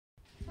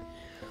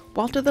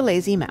Walter the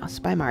Lazy Mouse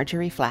by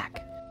Marjorie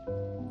Flack.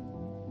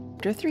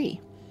 Chapter 3.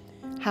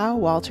 How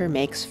Walter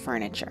Makes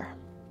Furniture.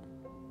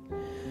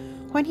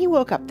 When he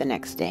woke up the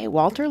next day,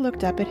 Walter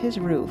looked up at his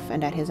roof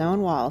and at his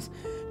own walls,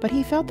 but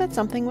he felt that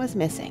something was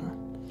missing.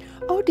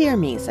 "Oh dear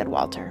me," said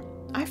Walter,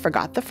 "I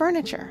forgot the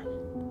furniture."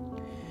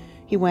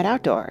 He went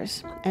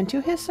outdoors, and to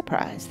his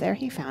surprise there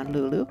he found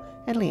Lulu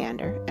and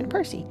Leander and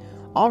Percy,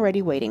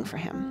 already waiting for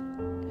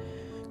him.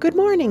 "Good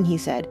morning," he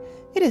said.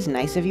 "It is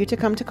nice of you to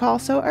come to call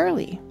so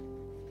early."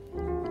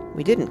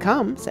 "We didn't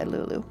come," said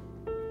Lulu.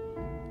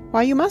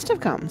 "Why, you must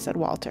have come," said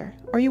Walter,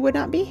 "or you would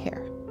not be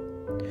here."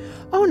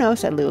 "Oh no,"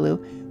 said Lulu,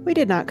 "we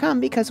did not come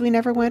because we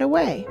never went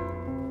away."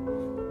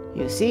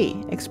 "You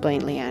see,"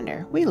 explained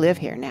Leander, "we live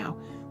here now.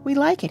 We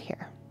like it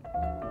here."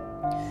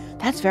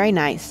 "That's very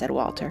nice," said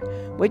Walter.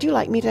 "Would you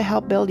like me to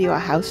help build you a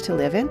house to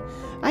live in?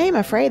 I am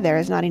afraid there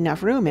is not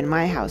enough room in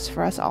my house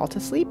for us all to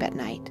sleep at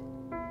night."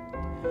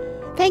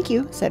 "Thank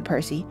you," said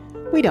Percy.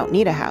 "We don't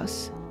need a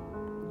house."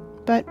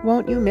 "But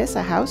won't you miss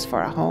a house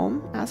for a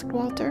home?" asked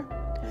Walter.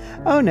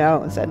 "Oh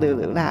no," said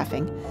Lulu,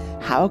 laughing.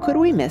 "How could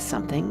we miss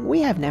something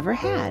we have never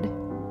had?"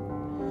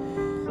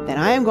 "Then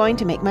I am going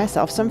to make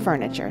myself some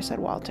furniture," said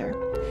Walter,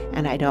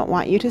 "and I don't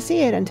want you to see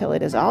it until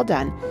it is all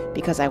done,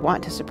 because I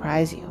want to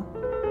surprise you."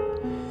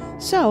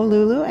 So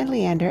Lulu and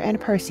Leander and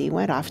Percy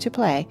went off to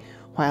play,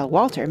 while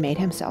Walter made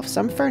himself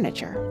some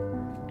furniture.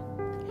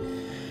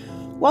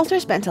 Walter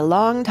spent a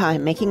long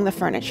time making the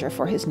furniture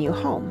for his new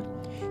home.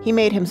 He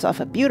made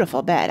himself a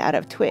beautiful bed out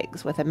of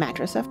twigs with a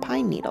mattress of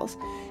pine needles,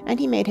 and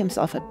he made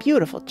himself a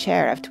beautiful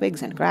chair of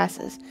twigs and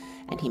grasses,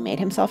 and he made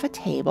himself a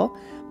table,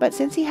 but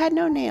since he had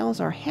no nails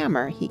or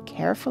hammer, he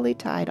carefully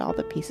tied all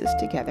the pieces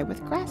together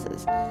with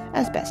grasses,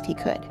 as best he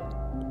could.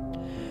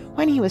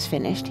 When he was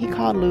finished, he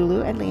called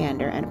Lulu and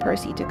Leander and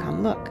Percy to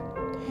come look.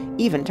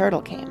 Even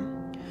Turtle came.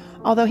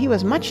 Although he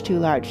was much too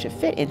large to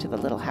fit into the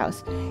little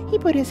house, he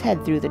put his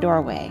head through the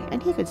doorway,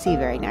 and he could see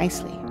very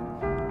nicely.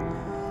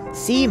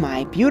 "See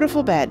my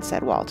beautiful bed,"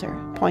 said Walter,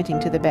 pointing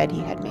to the bed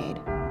he had made.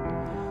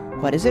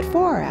 "What is it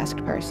for?"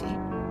 asked Percy.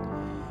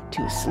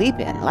 "To sleep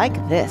in,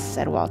 like this,"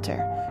 said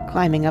Walter,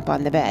 climbing up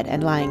on the bed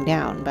and lying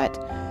down, but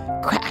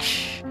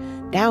crash!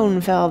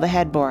 Down fell the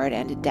headboard,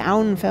 and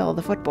down fell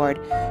the footboard,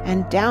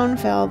 and down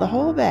fell the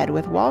whole bed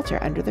with Walter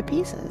under the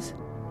pieces.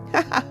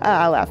 "Ha ha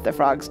ha!" laughed the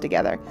frogs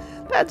together.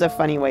 "That's a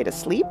funny way to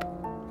sleep."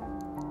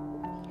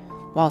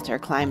 Walter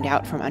climbed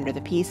out from under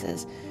the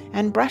pieces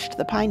and brushed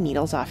the pine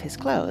needles off his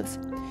clothes.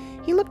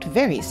 He looked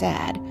very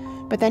sad,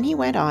 but then he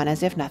went on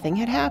as if nothing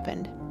had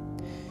happened.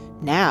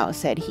 "Now,"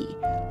 said he,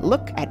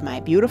 "look at my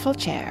beautiful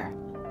chair."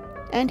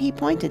 And he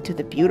pointed to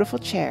the beautiful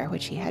chair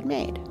which he had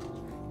made.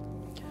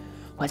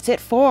 "What's it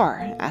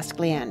for?" asked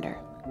Leander.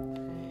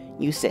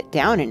 "You sit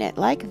down in it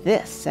like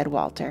this," said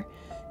Walter,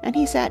 and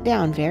he sat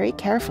down very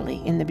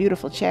carefully in the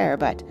beautiful chair,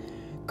 but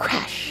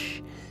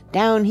crash!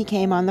 Down he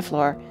came on the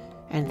floor,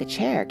 and the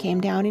chair came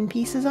down in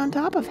pieces on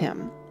top of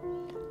him.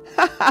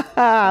 "Ha ha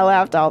ha!"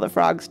 laughed all the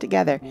frogs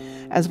together,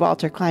 as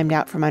Walter climbed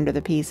out from under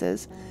the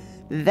pieces.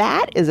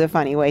 "That is a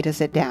funny way to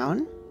sit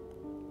down."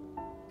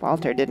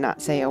 Walter did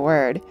not say a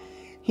word.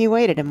 He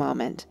waited a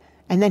moment,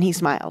 and then he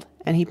smiled,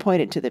 and he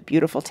pointed to the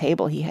beautiful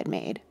table he had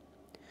made.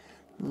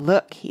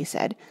 "Look," he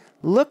said,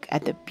 "look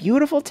at the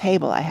beautiful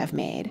table I have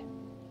made."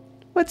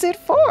 "What's it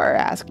for?"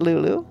 asked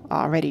Lulu,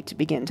 all ready to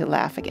begin to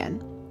laugh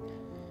again.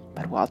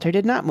 But Walter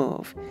did not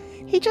move.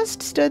 He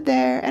just stood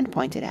there and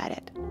pointed at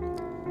it.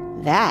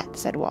 "That,"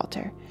 said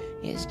Walter,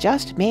 "is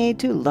just made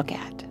to look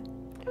at."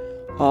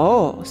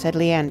 "Oh," said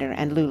Leander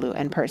and Lulu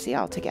and Percy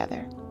all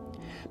together.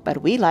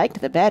 "But we liked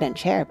the bed and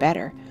chair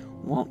better.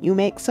 Won't you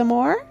make some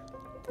more?"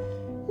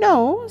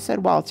 "No,"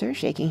 said Walter,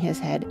 shaking his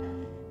head.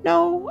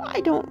 "No,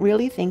 I don't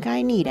really think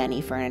I need any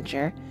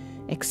furniture,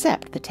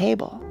 except the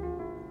table."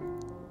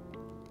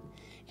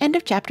 End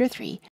of chapter 3.